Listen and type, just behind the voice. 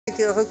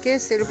karaoke,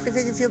 c'est le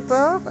Privé du Vieux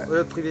Port.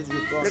 Le Privé du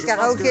Vieux Port. Le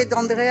karaoke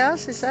d'Andrea,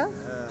 c'est ça?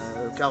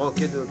 Le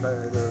karaoke de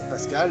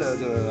Pascal,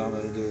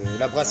 de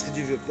la brasserie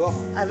du Vieux Port.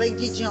 Avec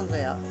DJ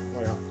Andrea.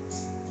 Voilà.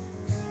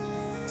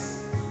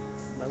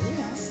 Bah oui,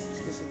 hein, parce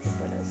que c'était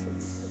pas là.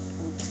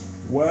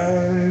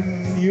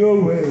 When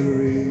you're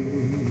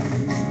weary,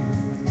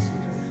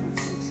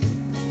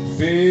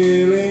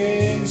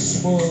 feeling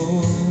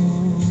small,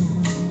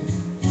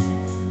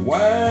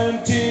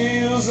 when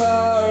tears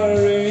are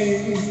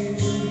in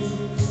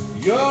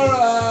your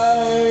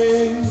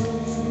eyes,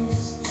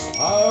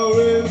 how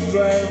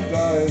reframed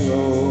I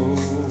know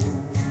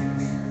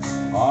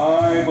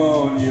I'm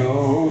on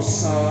your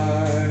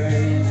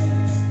side.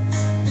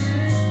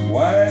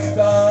 When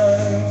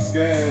times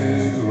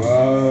get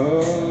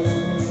rough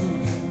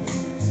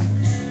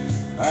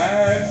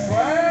and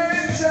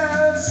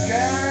friendships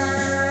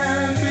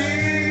can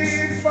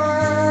be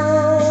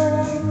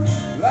found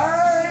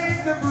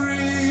like the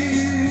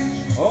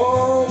bridge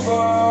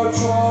over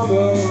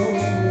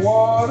troubled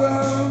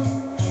water,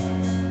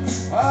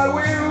 I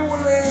will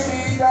lay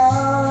me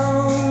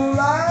down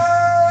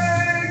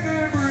like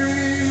the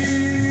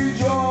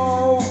bridge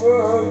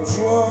over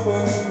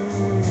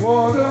troubled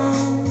water.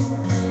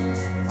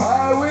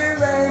 I will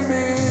lay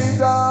me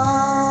down.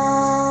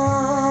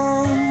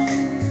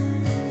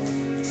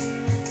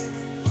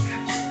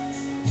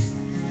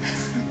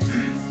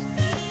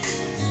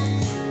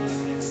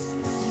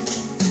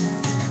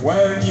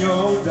 When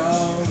you're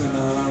down and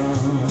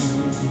out,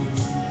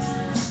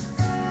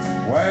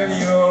 when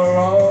you're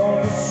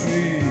on the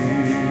street,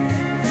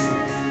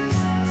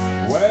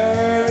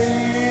 when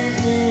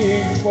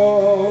evening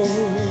falls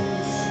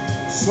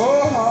so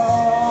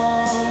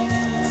hard,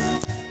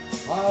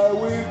 I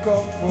will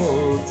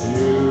comfort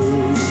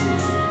you.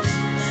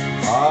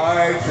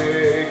 I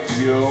take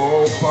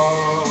your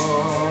part.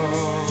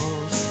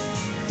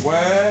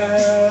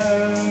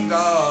 When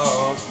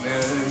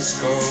darkness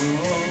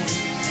comes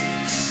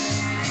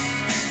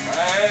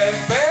and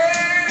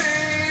pain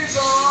is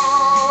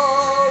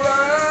all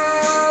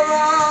around,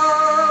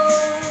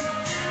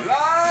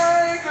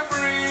 like a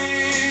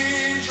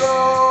bridge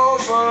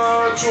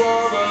over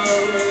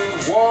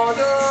troubled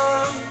water,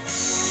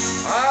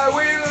 I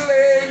will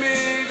lay me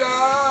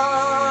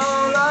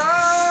down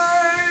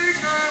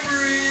like a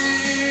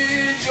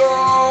bridge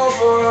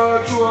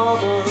over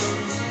troubled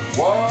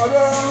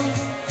water.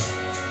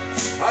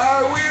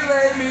 I will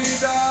lay me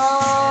down.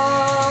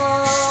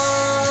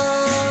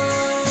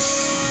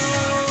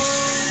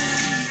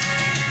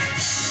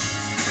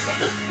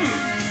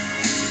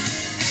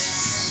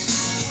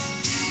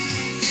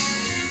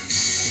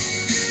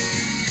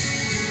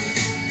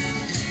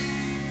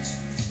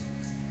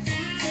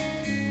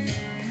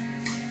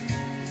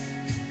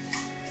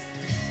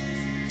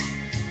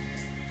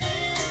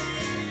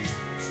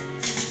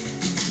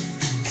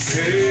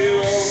 Sail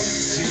on,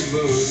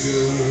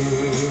 Timberger,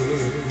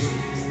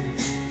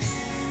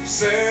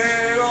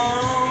 sail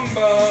on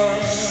by.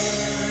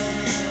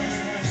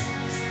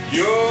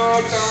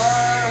 Your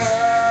time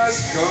has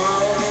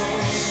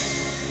come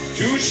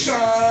to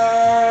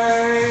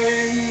shine.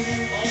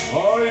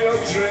 All your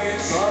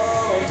dreams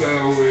on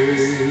their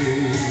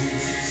way.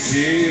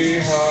 See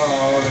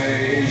how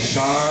they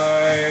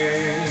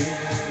shine.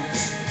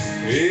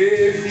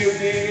 If you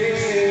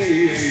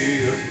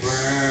need a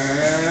friend,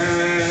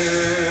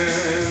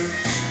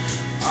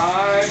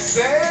 I'm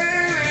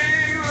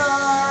sailing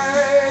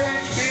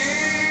right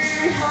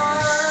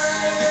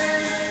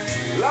behind,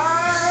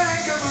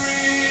 like a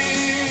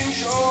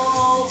bridge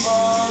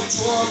over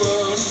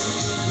troubled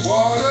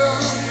water.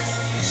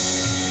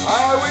 I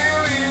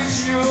will ease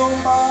your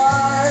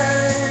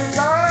mind,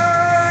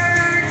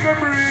 like a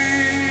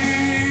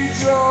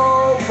bridge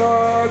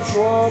over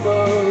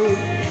troubled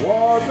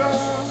water.